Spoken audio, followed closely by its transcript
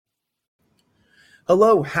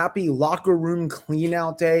Hello, happy locker room clean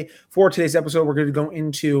out day. For today's episode, we're going to go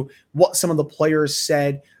into what some of the players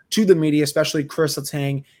said to the media, especially Chris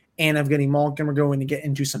Letang and Evgeny Malkin. We're going to get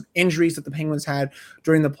into some injuries that the Penguins had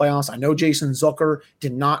during the playoffs. I know Jason Zucker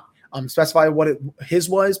did not specify what his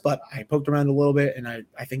was, but I poked around a little bit, and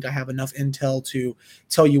I think I have enough intel to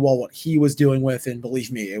tell you all what he was dealing with, and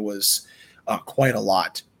believe me, it was quite a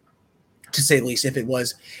lot, to say the least, if it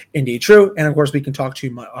was indeed true. And of course, we can talk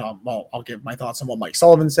to I'll give my thoughts on what Mike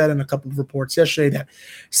Sullivan said and a couple of reports yesterday that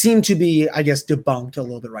seem to be, I guess, debunked a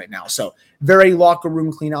little bit right now. So very locker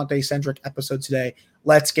room clean out day centric episode today.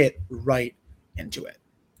 Let's get right into it.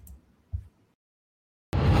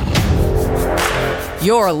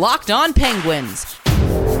 You're Locked On Penguins,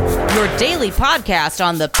 your daily podcast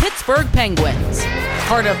on the Pittsburgh Penguins,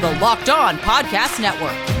 part of the Locked On Podcast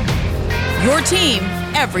Network, your team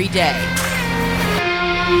every day.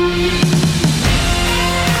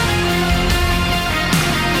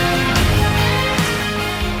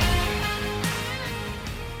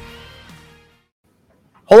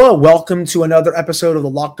 Hello, welcome to another episode of the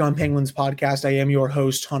Locked On Penguins podcast. I am your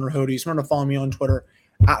host, Hunter Hodes. Remember to follow me on Twitter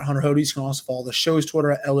at Hunter Hodes. You can also follow the show's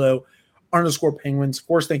Twitter at LO_Penguins. Of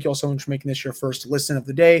course, thank you all so much for making this your first listen of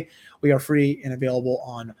the day. We are free and available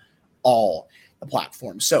on all the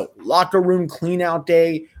platforms. So, locker room clean out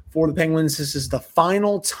day for the Penguins. This is the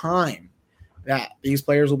final time that these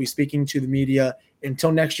players will be speaking to the media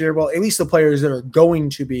until next year. Well, at least the players that are going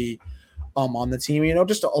to be on the team. You know,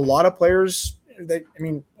 just a lot of players.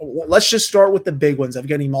 Let's just start with the big ones.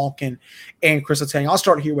 Evgeny Malkin and Chris Letang. I'll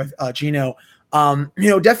start here with Gino.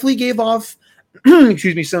 Definitely gave off,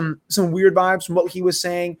 some weird vibes from what he was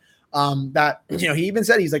saying. That he even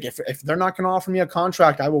said, he's like, if they're not going to offer me a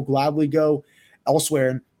contract, I will gladly go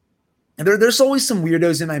elsewhere. And there's always some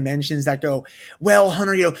weirdos in my mentions that go, well,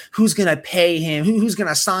 Hunter, who's going to pay him? Who's going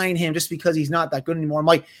to sign him just because he's not that good anymore? I'm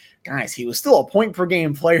like, guys, he was still a point per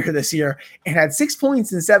game player this year and had 6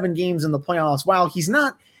 points in 7 games in the playoffs. While he's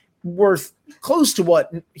not worth close to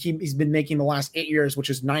what he's been making the last 8 years,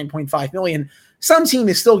 which is $9.5 million, some team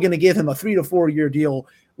is still going to give him a 3 to 4 year deal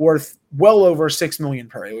worth well over $6 million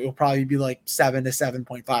per year. It will probably be like 7 to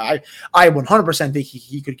 7.5. I 100% think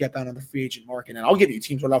he could get that on the free agent market. And I'll give you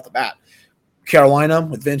teams right off the bat. Carolina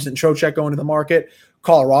with Vincent Trocheck going to the market.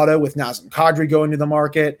 Colorado with Nazem Kadri going to the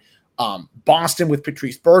market. Boston with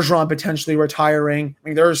Patrice Bergeron potentially retiring. I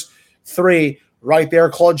mean, there's 3 right there.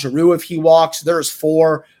 Claude Giroux, if he walks, there's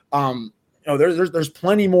 4. There's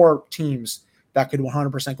plenty more teams that could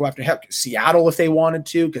 100% go after. Heck, Seattle if they wanted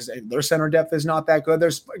to, because their center depth is not that good.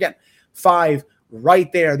 There's, again, 5 right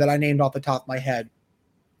there that I named off the top of my head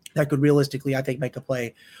that could realistically, I think, make a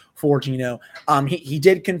play for Gino. He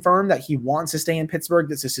did confirm that he wants to stay in Pittsburgh.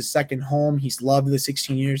 This is his second home. He's loved the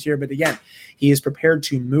 16 years here. But again, he is prepared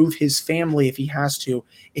to move his family if he has to,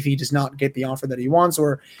 if he does not get the offer that he wants,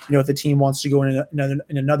 or if the team wants to go in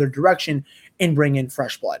another direction and bring in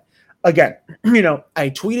fresh blood. Again, I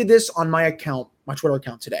tweeted this on my Twitter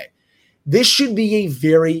account today. This should be a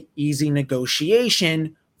very easy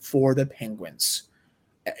negotiation for the Penguins.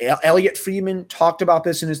 Elliot Friedman talked about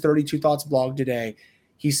this in his 32 Thoughts blog today.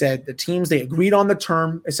 He said the teams, they agreed on the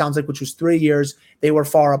term, it sounds like, which was 3 years. They were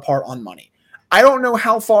far apart on money. I don't know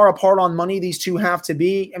how far apart on money these two have to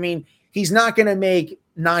be. I mean, he's not going to make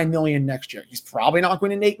 $9 million next year. He's probably not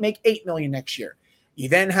going to make $8 million next year. You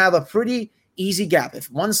then have a pretty easy gap.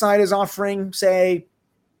 If one side is offering, say,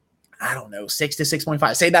 I don't know, 6 to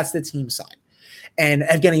 6.5, say that's the team side, and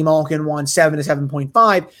Evgeny Malkin wants 7 to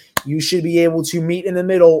 7.5, you should be able to meet in the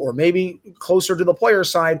middle, or maybe closer to the player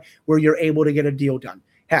side, where you're able to get a deal done.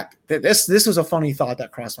 Heck, this was a funny thought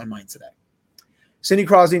that crossed my mind today. Sidney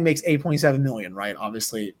Crosby makes $8.7 million, right?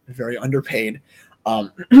 Obviously very underpaid.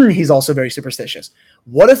 He's also very superstitious.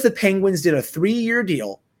 What if the Penguins did a 3-year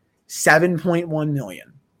deal, $7.1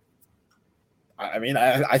 million? I mean,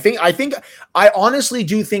 I honestly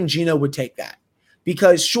do think Gino would take that,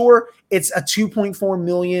 because sure, it's a $2.4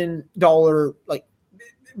 million like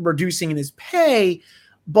reducing in his pay,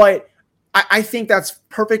 but I think that's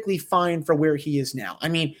perfectly fine for where he is now. I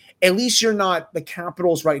mean, at least you're not the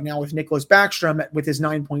Capitals right now with Nicholas Backstrom with his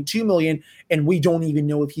 $9.2 million, and we don't even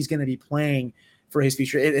know if he's going to be playing for his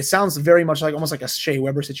future. It sounds very much like almost like a Shea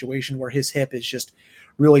Weber situation where his hip is just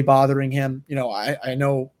really bothering him. I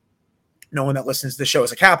know no one that listens to the show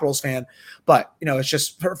is a Capitals fan, but it's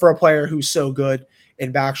just for a player who's so good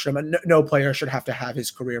in Backstrom, and no player should have to have his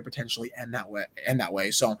career potentially end that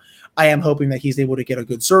way. So I am hoping that he's able to get a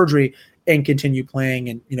good surgery and continue playing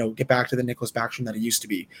and, get back to the Nicholas Backstrom that he used to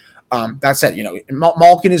be. That said,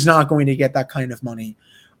 Malkin is not going to get that kind of money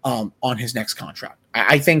on his next contract.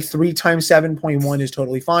 I think 3 times 7.1 is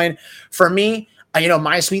totally fine. For me,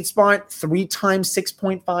 My sweet spot, 3 times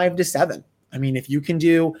 6.5 to 7. I mean, if you can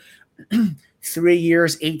do 3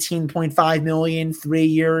 years, 18.5 million, 3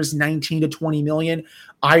 years, 19 to 20 million,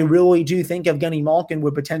 I really do think Evgeny Malkin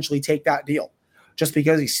would potentially take that deal just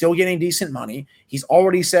because he's still getting decent money. He's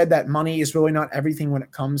already said that money is really not everything when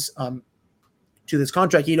it comes to this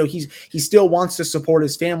contract. He still wants to support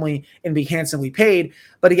his family and be handsomely paid.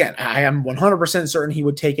 But again, I am 100% certain he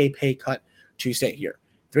would take a pay cut to stay here.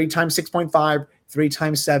 3 times 6.5, 3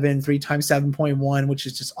 times 7, 3 times 7.1, which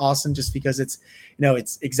is just awesome just because it's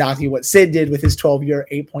exactly what Sid did with his 12-year,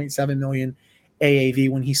 8.7 million AAV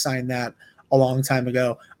when he signed that a long time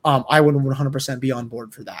ago. I would 100% be on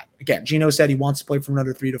board for that. Again, Gino said he wants to play for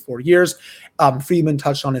another 3 to 4 years. Friedman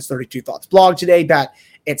touched on his 32 Thoughts blog today that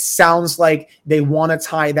it sounds like they want to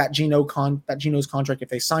tie that Gino's contract if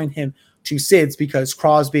they sign him to Sid's because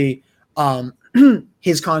Crosby,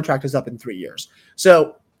 his contract is up in 3 years.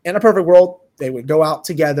 So in a perfect world, they would go out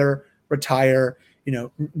together, retire,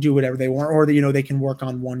 do whatever they want, or they can work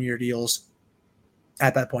on 1-year deals.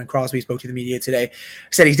 At that point, Crosby spoke to the media today,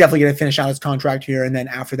 said he's definitely going to finish out his contract here. And then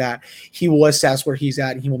after that, he will assess where he's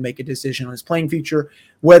at and he will make a decision on his playing future,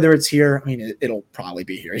 whether it's here. I mean, it'll probably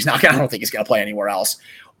be here. I don't think he's going to play anywhere else,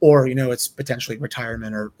 or, it's potentially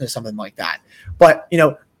retirement or something like that. But,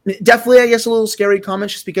 definitely, I guess, a little scary comment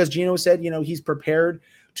just because Gino said, he's prepared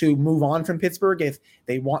to move on from Pittsburgh if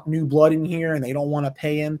they want new blood in here and they don't want to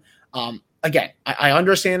pay him. Again, I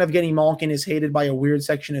understand Evgeny Malkin is hated by a weird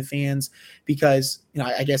section of fans because,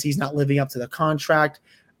 I guess he's not living up to the contract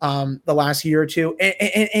the last year or two.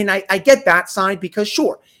 And I get that side because,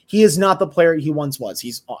 sure, he is not the player he once was.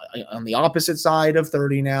 He's on the opposite side of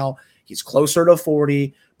 30 now. He's closer to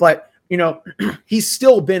 40. But, he's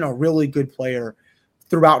still been a really good player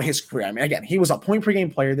throughout his career. I mean, again, he was a point per game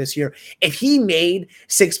player this year. If he made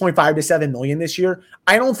 6.5 to 7 million this year,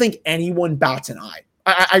 I don't think anyone bats an eye.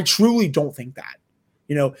 I truly don't think that.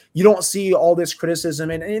 You don't see all this criticism,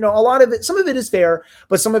 and a lot of it, some of it is fair,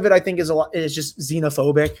 but some of it I think is just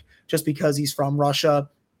xenophobic, just because he's from Russia.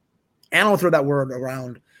 And I don't throw that word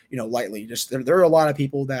around, lightly. Just there are a lot of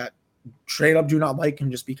people that straight up do not like him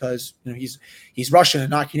just because he's Russian and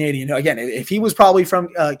not Canadian. Again, if he was probably from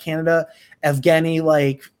Canada,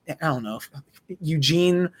 Evgeny, I don't know,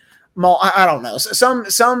 Eugene Mal, I don't know,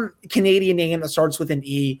 some Canadian name that starts with an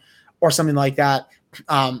E or something like that.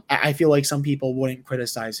 I feel like some people wouldn't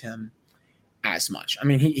criticize him as much. I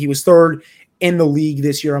mean, he was third in the league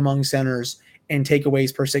this year among centers in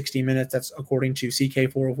takeaways per 60 minutes. That's according to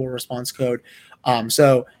CK404 response code.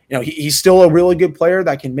 So, he's still a really good player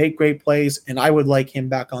that can make great plays, and I would like him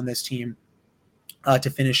back on this team to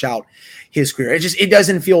finish out his career. It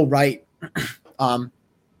doesn't feel right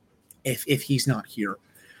if he's not here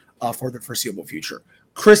for the foreseeable future.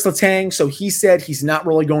 Chris Letang, so he said he's not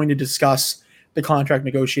really going to discuss the contract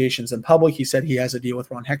negotiations in public. He said he has a deal with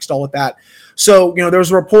Ron Hextall with that. So, there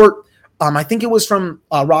was a report, I think it was from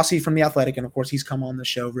Rossi from The Athletic, and of course he's come on the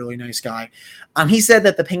show, really nice guy. He said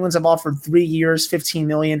that the Penguins have offered 3 years, $15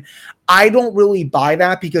 million. I don't really buy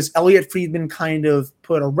that because Elliot Friedman kind of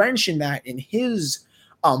put a wrench in that in his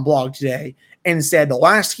blog today and said the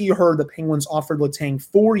last he heard, the Penguins offered Letang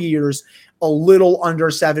 4 years, a little under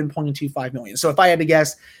 $7.25 million. So if I had to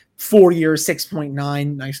guess, 4 years,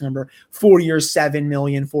 6.9, nice number. 4 years, 7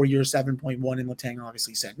 million. 4 years, 7.1. And Letang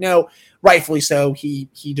obviously said no. Rightfully so. He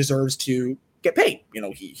deserves to get paid.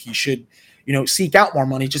 He should, seek out more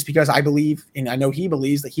money just because I believe, and I know he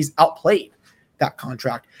believes, that he's outplayed that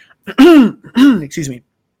contract. Excuse me.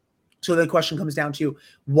 So the question comes down to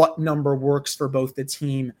what number works for both the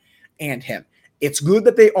team and him. It's good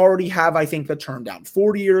that they already have, I think, the term down.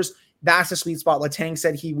 4 years. That's a sweet spot. Letang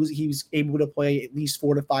said he was able to play at least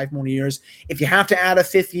 4 to 5 more years. If you have to add a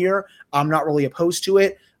 5th year, I'm not really opposed to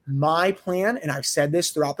it. My plan, and I've said this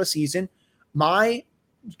throughout the season, my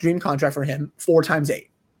dream contract for him, 4 times 8.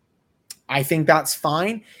 I think that's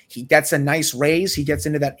fine. He gets a nice raise. He gets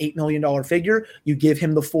into that $8 million figure. You give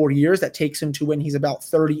him the 4 years. That takes him to when he's about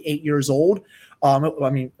 38 years old.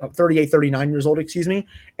 38, 39 years old, excuse me.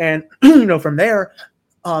 And, from there,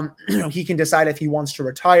 he can decide if he wants to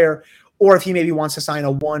retire or if he maybe wants to sign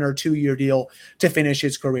a 1 or 2 year deal to finish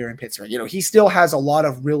his career in Pittsburgh. He still has a lot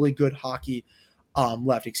of really good hockey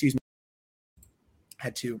left. Excuse me.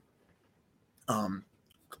 Had to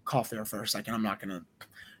cough there for a second. I'm not going to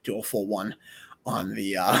do a full one on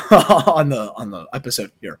the on the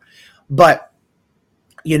episode here, but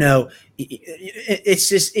it's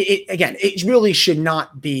just again, it really should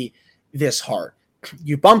not be this hard.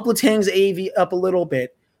 You bump Letang's AV up a little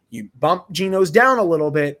bit, you bump Gino's down a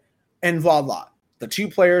little bit, and blah blah. The two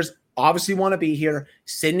players obviously want to be here.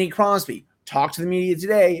 Sidney Crosby talked to the media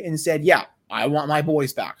today and said, "Yeah, I want my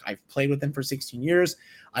boys back. I've played with them for 16 years.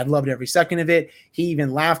 I've loved every second of it. He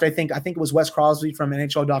even laughed. I think it was Wes Crosby from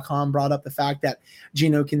NHL.com brought up the fact that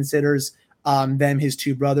Gino considers them his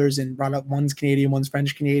two brothers and brought up one's Canadian, one's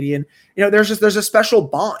French Canadian. There's a special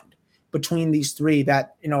bond between these three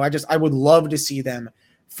that, I would love to see them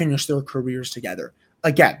finish their careers together.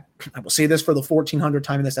 Again, I will say this for the 1400th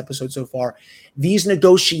time in this episode so far. These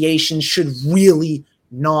negotiations should really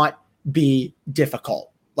not be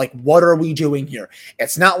difficult. Like, what are we doing here?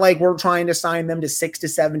 It's not like we're trying to sign them to 6 to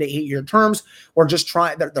 7 to 8 year terms. We're just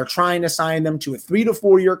they're trying to sign them to a 3 to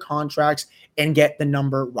 4 year contracts and get the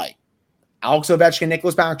number right. Alex Ovechkin,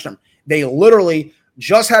 Nicholas Backstrom, they literally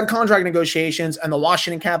just had contract negotiations, and the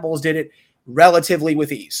Washington Capitals did it relatively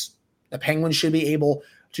with ease. The Penguins should be able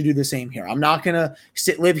to do the same here. I'm not going to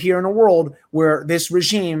live here in a world where this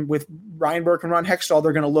regime with Ryan Burke and Ron Hextall,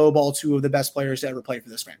 they're going to lowball two of the best players to ever play for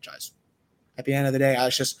this franchise. At the end of the day,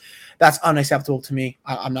 that's unacceptable to me.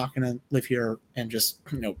 I'm not going to live here and just,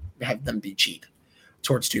 have them be cheap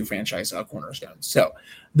towards two franchise cornerstones. So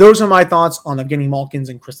those are my thoughts on Evgeny Malkin's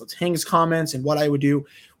and Chris Letang's comments and what I would do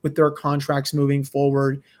with their contracts moving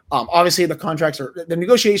forward. Obviously, the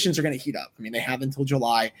negotiations are going to heat up. I mean, they have until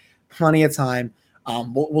July, plenty of time.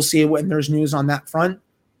 We'll see when there's news on that front.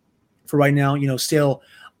 For right now, still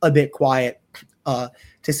a bit quiet,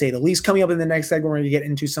 to say the least. Coming up in the next segment, we're going to get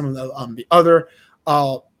into some of the other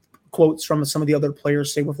quotes from some of the other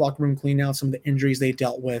players, say with locker room clean out, some of the injuries they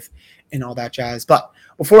dealt with and all that jazz. But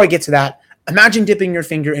before I get to that, imagine dipping your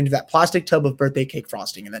finger into that plastic tub of birthday cake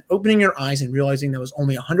frosting and then opening your eyes and realizing there was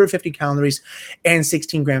only 150 calories and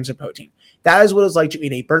 16 grams of protein. That is what it's like to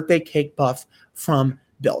eat a birthday cake puff from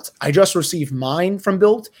Built. I just received mine from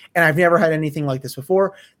Built, and I've never had anything like this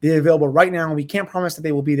before. They're available right now, and we can't promise that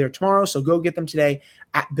they will be there tomorrow, so go get them today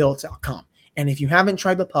at Built.com. And if you haven't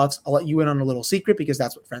tried the puffs, I'll let you in on a little secret because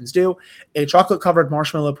that's what friends do. A chocolate-covered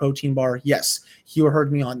marshmallow protein bar. Yes, you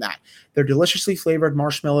heard me on that. They're deliciously flavored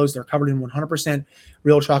marshmallows. They're covered in 100%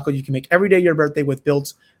 real chocolate. You can make every day your birthday with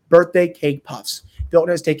Built's birthday cake puffs. Built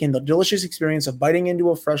has taken the delicious experience of biting into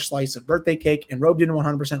a fresh slice of birthday cake and robed in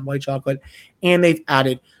 100% white chocolate, and they've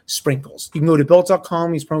added sprinkles. You can go to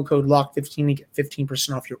Built.com, use promo code LOCK15 to get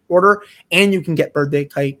 15% off your order, and you can get birthday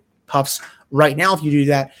cake puffs right now. If you do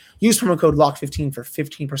that, use promo code LOCK15 for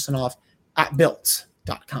 15% off at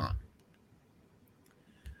Built.com.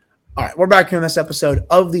 All right, we're back here on this episode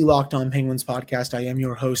of the Locked On Penguins podcast. I am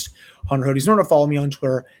your host, Hunter Hodes. Remember to follow me on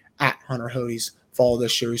Twitter at Hunter Hodes. Follow the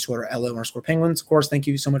show's Twitter, LO_Penguins. Of course, thank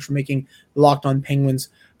you so much for making the Locked On Penguins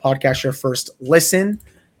podcast your first listen.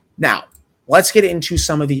 Now, let's get into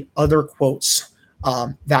some of the other quotes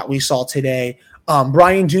that we saw today.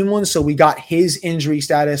 Brian Dumoulin, so we got his injury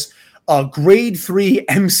status, grade 3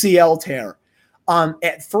 MCL tear.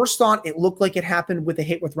 At first thought, it looked like it happened with a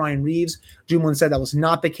hit with Ryan Reeves. Dumoulin said that was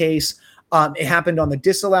not the case. It happened on the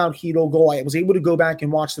disallowed Heedle goal. I was able to go back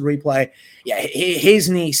and watch the replay. Yeah, his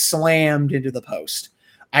knee slammed into the post.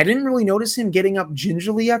 I didn't really notice him getting up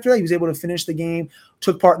gingerly after that. He was able to finish the game,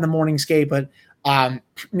 took part in the morning skate. But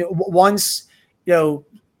once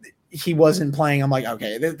he wasn't playing, I'm like,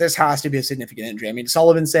 okay, this has to be a significant injury. I mean,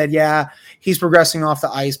 Sullivan said, yeah, he's progressing off the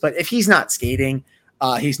ice. But if he's not skating,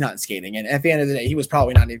 he's not skating. And at the end of the day, he was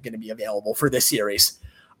probably not even going to be available for this series.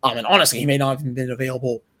 And honestly, he may not have been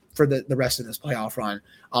available for the rest of this playoff run.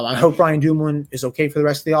 I hope Brian Dumoulin is okay for the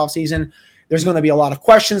rest of the offseason. There's going to be a lot of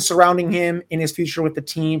questions surrounding him in his future with the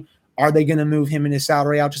team. Are they going to move him and his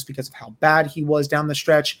salary out just because of how bad he was down the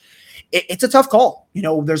stretch? It's a tough call.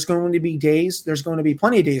 There's going to be days. There's going to be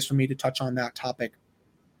plenty of days for me to touch on that topic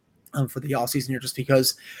for the offseason here just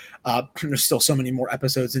because there's still so many more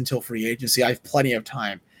episodes until free agency. I have plenty of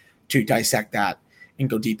time to dissect that and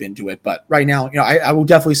go deep into it. But right now, I will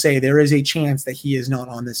definitely say there is a chance that he is not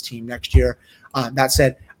on this team next year. That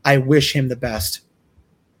said, I wish him the best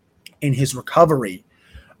in his recovery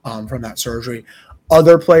from that surgery.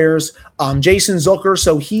 Other players, Jason Zucker,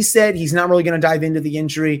 so he said he's not really going to dive into the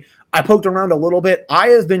injury. I poked around a little bit. I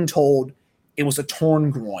have been told it was a torn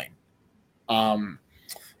groin.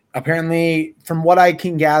 Apparently, from what I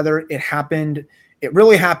can gather, it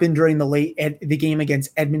really happened during the game against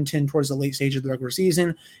Edmonton towards the late stage of the regular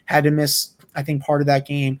season. Had to miss, I think, part of that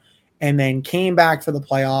game, and then came back for the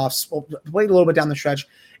playoffs. Played a little bit down the stretch,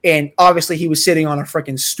 and obviously he was sitting on a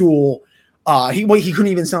freaking stool. He couldn't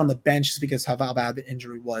even sit on the bench just because of how bad the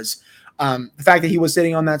injury was. The fact that he was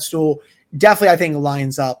sitting on that stool definitely, I think,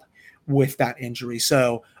 lines up with that injury.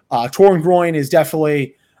 So torn groin is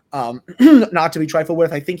definitely not to be trifled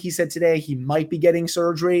with. I think he said today he might be getting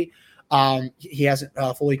surgery. He hasn't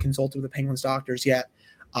fully consulted with the Penguins doctors yet.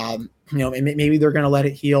 Maybe they're going to let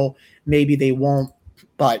it heal. Maybe they won't.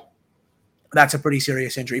 But That's a pretty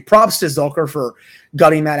serious injury. Props to Zucker for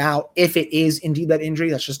gutting that out. If it is indeed that injury,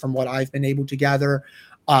 that's just from what I've been able to gather.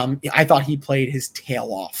 I thought he played his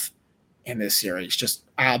tail off in this series. Just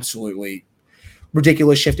absolutely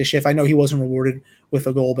ridiculous shift to shift. I know he wasn't rewarded with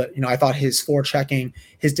a goal, but I thought his forechecking,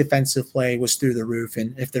 his defensive play was through the roof.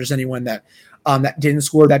 And if there's anyone that didn't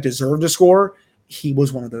score that deserved to score, he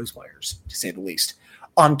was one of those players, to say the least.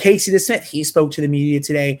 Casey DeSmith, he spoke to the media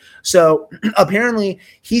today. So apparently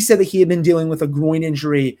he said that he had been dealing with a groin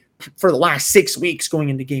injury for the last 6 weeks going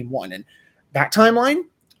into game one. And that timeline,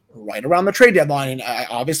 right around the trade deadline. And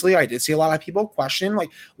obviously I did see a lot of people question, like,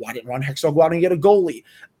 why didn't Ron Hextall go out and get a goalie?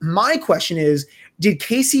 My question is, did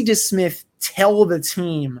Casey DeSmith tell the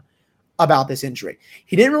team about this injury?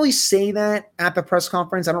 He didn't really say that at the press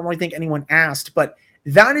conference. I don't really think anyone asked, but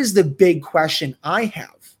that is the big question I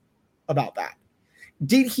have about that.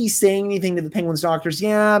 Did he say anything to the Penguins doctors?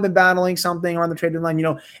 Yeah, I've been battling something on the trade deadline.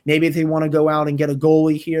 Maybe if they want to go out and get a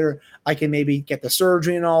goalie here, I can maybe get the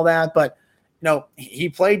surgery and all that. But he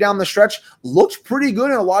played down the stretch, looked pretty good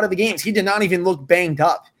in a lot of the games. He did not even look banged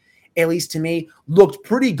up, at least to me. Looked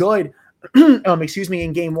pretty good,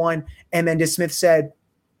 in game one. And then DeSmith said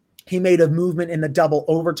he made a movement in the double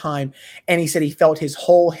overtime, and he said he felt his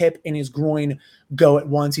whole hip and his groin go at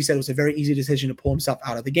once. He said it was a very easy decision to pull himself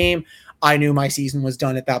out of the game. I knew my season was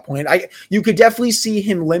done at that point. You could definitely see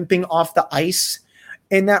him limping off the ice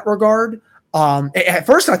in that regard. At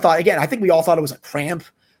first I thought, again, I think we all thought it was a cramp,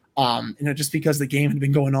 just because the game had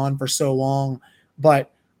been going on for so long.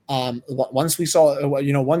 But once we saw,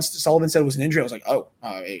 once Sullivan said it was an injury, I was like,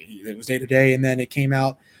 it was day to day. And then it came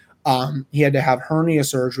out, he had to have hernia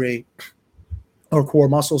surgery or core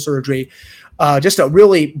muscle surgery. Just a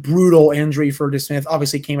really brutal injury for DeSmith.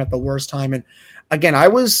 Obviously came at the worst time. And again, I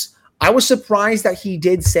was surprised that he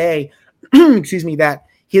did say, that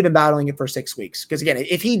he had been battling it for 6 weeks. Because again,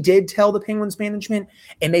 if he did tell the Penguins management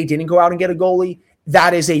and they didn't go out and get a goalie,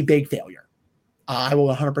 that is a big failure. I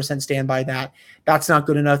will 100% stand by that. That's not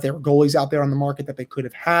good enough. There were goalies out there on the market that they could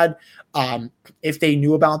have had. If they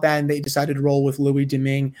knew about that and they decided to roll with Louis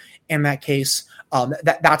Domingue in that case,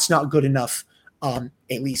 that's not good enough, at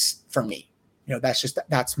least for me.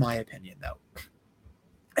 That's my opinion, though,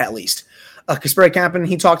 at least. Kasperi Kapanen,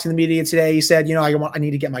 he talked to the media today. He said, I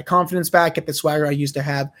need to get my confidence back, get the swagger I used to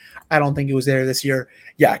have. I don't think it was there this year.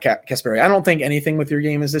 Yeah, Kasperi, I don't think anything with your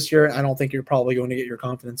game is this year. I don't think you're probably going to get your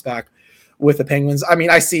confidence back with the Penguins. I mean,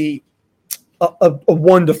 I see a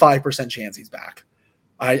 1 to 5% chance he's back.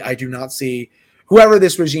 I do not see whoever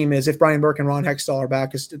this regime is. If Brian Burke and Ron Hextall are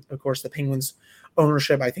back, of course, the Penguins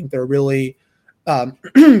ownership, I think they're really,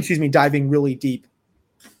 diving really deep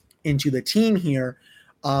into the team here.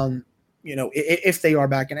 If they are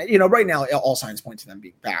back, and right now all signs point to them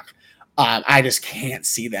being back. I just can't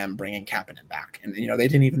see them bringing Kapanen back. And, they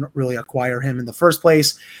didn't even really acquire him in the first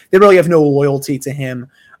place. They really have no loyalty to him.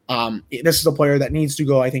 This is a player that needs to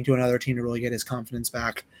go, I think, to another team to really get his confidence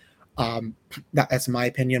back. That's my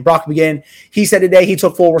opinion. Brock McGinn, he said today he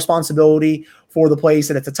took full responsibility for the play. He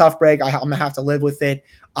said it's a tough break. I'm gonna have to live with it.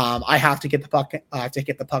 I have to get the puck. I have to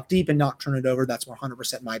get the puck deep and not turn it over. That's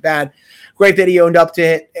 100% my bad. Great that he owned up to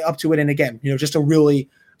it. And again, just a really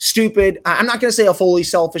stupid. I'm not gonna say a fully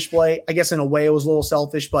selfish play. I guess in a way it was a little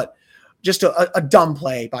selfish, but just a dumb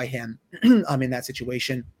play by him. In that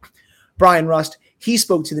situation. Brian Rust, he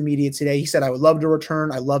spoke to the media today. He said, I would love to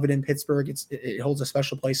return. I love it in Pittsburgh. It holds a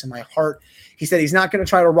special place in my heart. He said he's not going to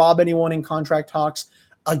try to rob anyone in contract talks.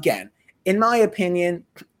 Again, in my opinion,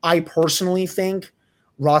 I personally think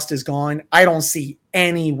Rust is gone. I don't see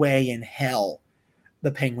any way in hell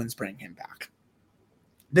the Penguins bring him back.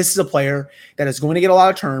 This is a player that is going to get a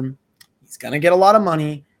lot of term. He's going to get a lot of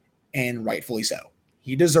money, and rightfully so.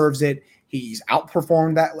 He deserves it. He's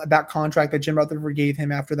outperformed that contract that Jim Rutherford gave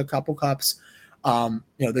him after the couple cups.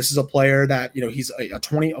 This is a player that, he's a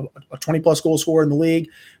 20 plus goal scorer in the league.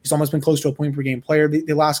 He's almost been close to a point per game player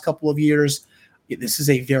the last couple of years. This is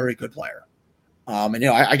a very good player.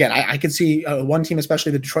 I could see one team,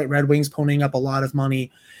 especially the Detroit Red Wings, ponying up a lot of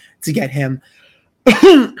money to get him.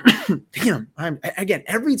 Damn,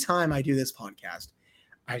 every time I do this podcast,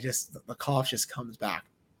 the cough just comes back.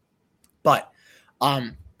 But,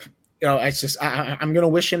 it's just I'm going to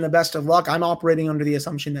wish him the best of luck. I'm operating under the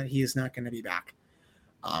assumption that he is not going to be back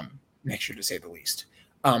next year, to say the least.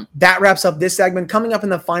 That wraps up this segment. Coming up in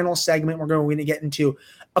the final segment, we're going to get into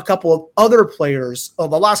a couple of other players, the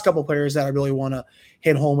last couple of players that I really want to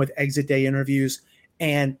hit home with exit day interviews,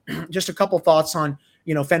 and just a couple thoughts on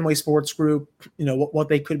Fenway Sports Group, what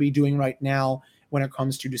they could be doing right now when it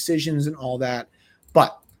comes to decisions and all that.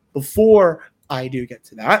 But before I do get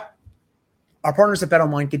to that, Our partners at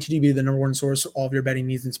BetOnline continue to be the number one source for all of your betting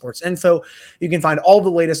needs and sports info. You can find all the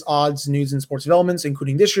latest odds, news, and sports developments,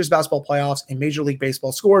 including this year's basketball playoffs and Major League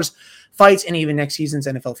Baseball scores, fights, and even next season's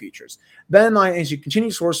NFL futures. BetOnline is your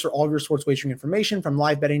continued source for all of your sports wagering information, from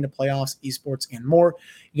live betting to playoffs, esports, and more.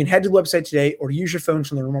 You can head to the website today or use your phone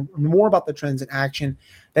to learn more about the trends in action.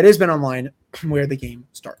 That is BetOnline, where the game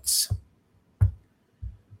starts.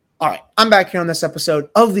 All right, I'm back here on this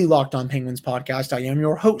episode of the Locked On Penguins podcast. I am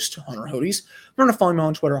your host, Hunter Hodes. Remember to follow me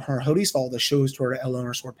on Twitter, Hunter Hodes. Follow the show's Twitter,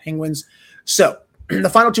 @LO_Penguins. So, the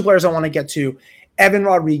final two players I want to get to, Evan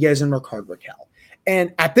Rodrigues and Rickard Rakell.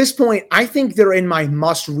 And at this point, I think they're in my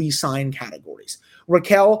must re-sign categories.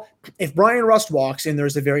 Rakell, if Brian Rust walks, and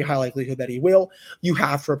there's a very high likelihood that he will, you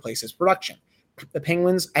have to replace his production. The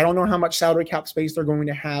Penguins, I don't know how much salary cap space they're going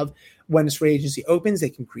to have when this free agency opens. They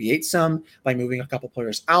can create some by moving a couple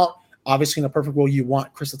players out. Obviously, in a perfect world, you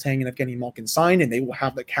want Chris Letang and Evgeny Malkin signed, and they will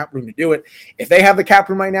have the cap room to do it. If they have the cap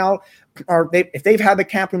room right now, or if they've had the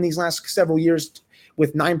cap room these last several years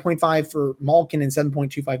with 9.5 for Malkin and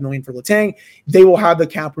 7.25 million for Letang, they will have the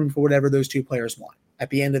cap room for whatever those two players want. At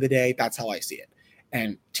the end of the day, that's how I see it.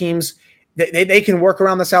 And teams, they can work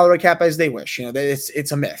around the salary cap as they wish. You know,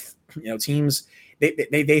 it's a myth. You know, teams,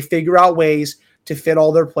 they figure out ways to fit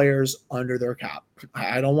all their players under their cap.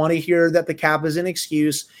 I don't want to hear that the cap is an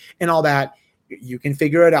excuse and all that. You can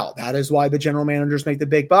figure it out. That is why the general managers make the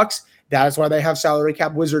big bucks. That is why they have salary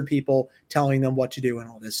cap wizard people telling them what to do and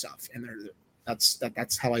all this stuff. And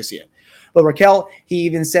that's how I see it. But Rakell, he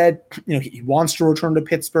even said, you know, he wants to return to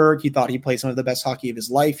Pittsburgh. He thought he played some of the best hockey of his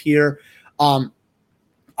life here.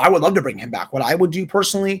 I would love to bring him back. What I would do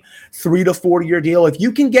personally, 3 to 4 year deal. If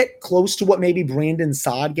you can get close to what maybe Brandon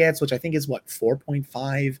Saad gets, which I think is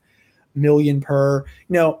 4.5 million per,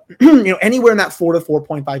 anywhere in that 4 to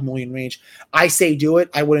 4.5 million range, I say do it.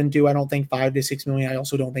 I wouldn't do, I don't think 5 to 6 million. I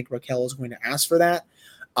also don't think Rakell is going to ask for that.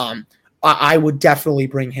 I would definitely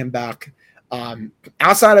bring him back.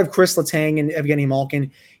 Outside of Chris Letang and Evgeny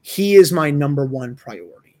Malkin, he is my number one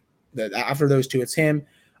priority. After those two, it's him.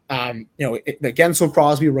 The Gensel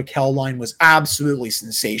Crosby Rakell line was absolutely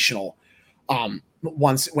sensational.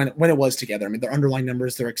 When it was together, I mean, their underlying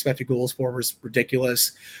numbers, their expected goals for was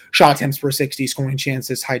ridiculous. Shot attempts per 60, scoring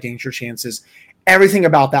chances, high danger chances. Everything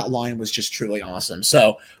about that line was just truly awesome.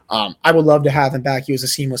 So I would love to have him back. He was a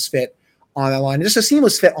seamless fit on that line, and just a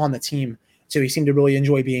seamless fit on the team. So he seemed to really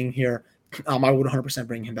enjoy being here. I would 100%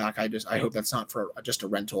 bring him back. I hope that's not for just a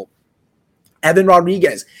rental. Evan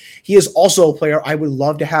Rodrigues, he is also a player I would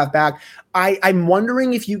love to have back. I'm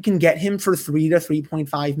wondering if you can get him for 3 to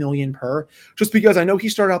 3.5 million per, just because I know he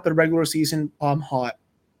started out the regular season hot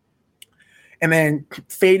and then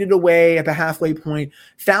faded away at the halfway point,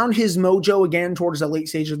 found his mojo again towards the late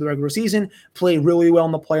stage of the regular season, played really well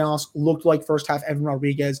in the playoffs, looked like first half Evan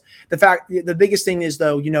Rodrigues. The biggest thing is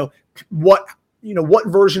though, what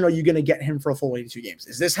version are you going to get him for a full 82 games?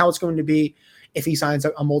 Is this how it's going to be if he signs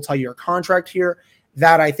a multi-year contract here?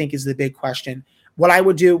 That I think is the big question. What I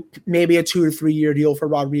would do, maybe a 2 or 3 year deal for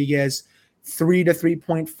Rodrigues, 3 to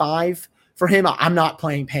 3.5 for him. I'm not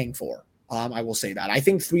paying for. I will say that. I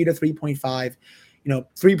think 3 to 3.5,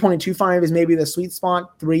 3.25 is maybe the sweet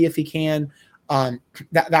spot. 3 if he can.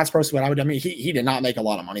 That's personally what I would do. I mean, he did not make a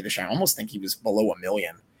lot of money this year. I almost think he was below $1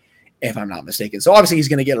 million, if I'm not mistaken. So obviously he's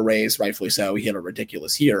going to get a raise, rightfully so. He had a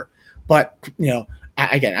ridiculous year. But,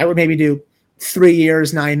 again, I would maybe do 3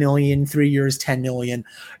 years, 9 million, 3 years, 10 million,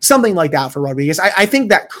 something like that for Rodrigues. I think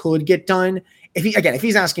that could get done. If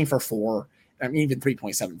he's asking for 4, I mean, even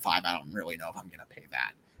 3.75, I don't really know if I'm going to pay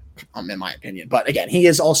that, in my opinion. But again, he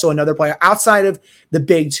is also another player outside of the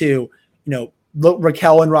big two,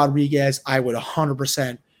 Rakell and Rodrigues, I would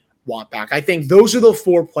 100% want back. I think those are the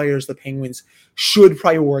 4 players the Penguins should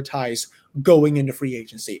prioritize going into free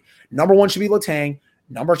agency. Number 1 should be Letang.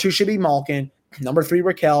 Number 2 should be Malkin. Number 3,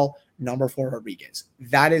 Rakell. Number 4, Rodrigues.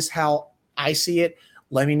 That is how I see it.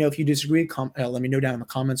 Let me know if you disagree. Let me know down in the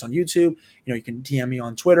comments on YouTube. You can DM me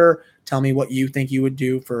on Twitter. Tell me what you think you would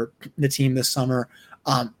do for the team this summer.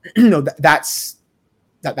 That's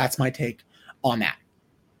my take on that.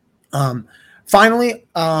 Finally,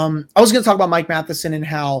 I was going to talk about Mike Matheson and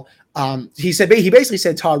how he basically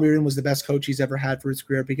said Todd Reirden was the best coach he's ever had for his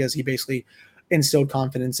career because he basically instilled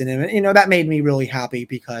confidence in him. And, that made me really happy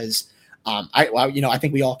because I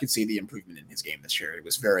think we all could see the improvement in his game this year. It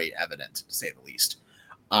was very evident, to say the least.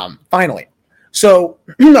 Finally, so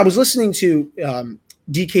I was listening to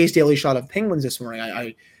DK's Daily Shot of Penguins this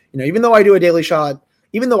morning. Even though I do a daily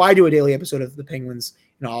episode of the Penguins,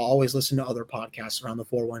 I'll always listen to other podcasts around the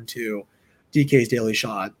 412, DK's Daily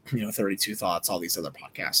Shot, 32 Thoughts, all these other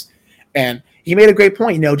podcasts. And he made a great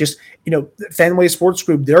point, Fenway Sports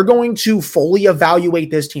Group, they're going to fully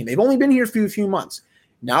evaluate this team. They've only been here for a few months.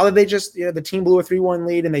 Now that they just, the team blew a 3-1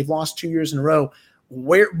 lead and they've lost 2 years in a row,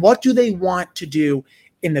 what do they want to do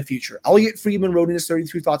in the future? Elliot Friedman wrote in his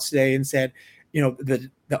 33 Thoughts today and said, the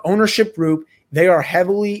ownership group, they are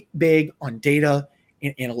heavily big on data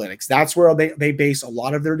and analytics. That's where they base a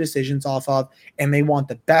lot of their decisions off of, and they want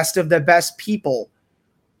the best of the best people,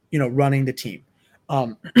 running the team.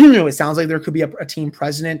 It sounds like there could be a team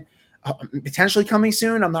president potentially coming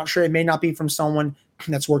soon. I'm not sure. It may not be from someone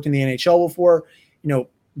that's worked in the NHL before.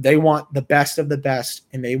 They want the best of the best,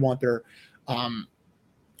 and they want their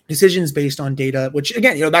decisions based on data, which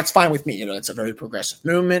again, that's fine with me. It's a very progressive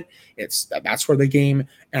movement. That's where the game,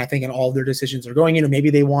 and I think in all of their decisions are going. Maybe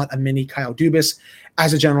they want a mini Kyle Dubas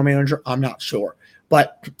as a general manager. I'm not sure,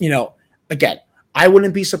 but again, I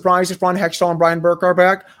wouldn't be surprised if Ron Hextall and Brian Burke are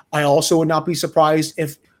back. I also would not be surprised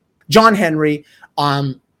if John Henry.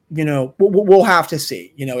 We'll have to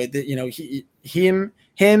see. Him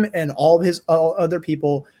and all of his other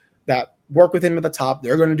people that work with him at the top,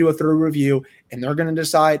 they're going to do a thorough review, and they're going to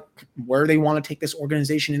decide where they want to take this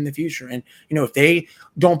organization in the future. And, if they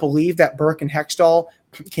don't believe that Burke and Hextall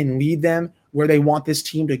can lead them where they want this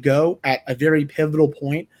team to go at a very pivotal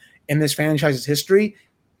point in this franchise's history,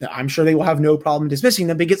 I'm sure they will have no problem dismissing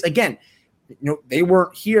them because, again, they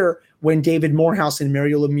weren't here when David Morehouse and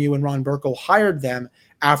Mario Lemieux and Ron Burkle hired them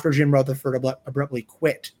after Jim Rutherford abruptly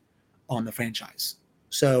quit on the franchise.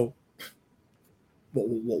 So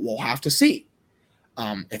we'll have to see.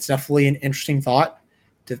 It's definitely an interesting thought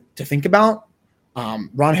to think about.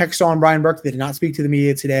 Ron Hextall and Brian Burke, they did not speak to the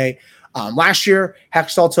media today. Last year,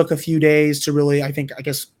 Hextall took a few days to really, I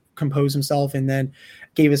guess, compose himself and then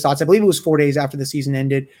gave his thoughts. I believe it was 4 days after the season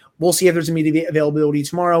ended. We'll see if there's immediate availability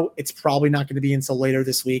tomorrow. It's probably not going to be until later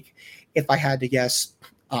this week, if I had to guess.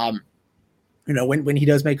 When he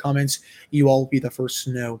does make comments, you all will be the first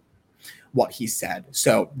to know what he said.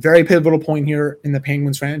 So very pivotal point here in the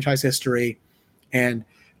Penguins franchise history. And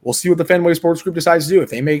we'll see what the Fenway Sports Group decides to do. If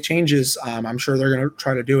they make changes, I'm sure they're going to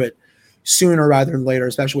try to do it sooner rather than later,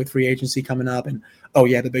 especially with free agency coming up. And,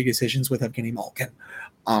 the big decisions with Evgeny Malkin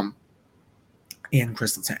and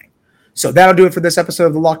Chris Letang. So that'll do it for this episode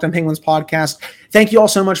of the Locked On Penguins podcast. Thank you all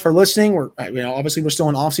so much for listening. Obviously we're still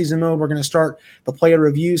in off-season mode. We're going to start the player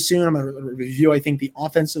review soon. I'm going to review, I think, the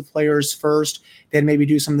offensive players first, then maybe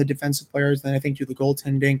do some of the defensive players, then I think do the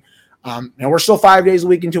goaltending. We're still 5 days a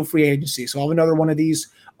week until free agency, so I'll have another one of these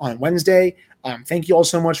on Wednesday. Thank you all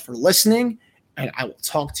so much for listening, and I will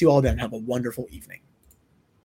talk to you all then. Have a wonderful evening.